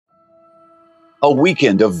A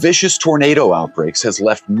weekend of vicious tornado outbreaks has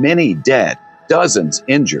left many dead, dozens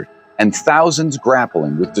injured, and thousands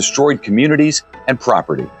grappling with destroyed communities and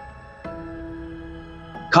property.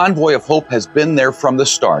 Convoy of Hope has been there from the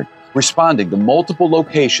start, responding to multiple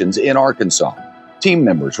locations in Arkansas. Team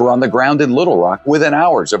members were on the ground in Little Rock within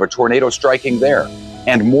hours of a tornado striking there,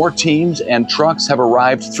 and more teams and trucks have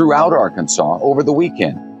arrived throughout Arkansas over the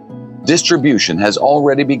weekend. Distribution has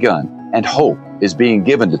already begun, and hope is being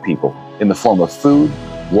given to people in the form of food,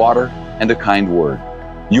 water, and a kind word.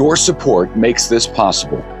 Your support makes this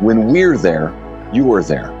possible. When we're there, you are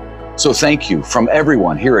there. So thank you from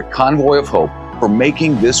everyone here at Convoy of Hope for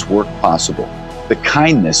making this work possible. The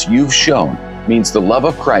kindness you've shown means the love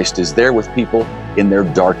of Christ is there with people in their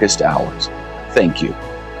darkest hours. Thank you.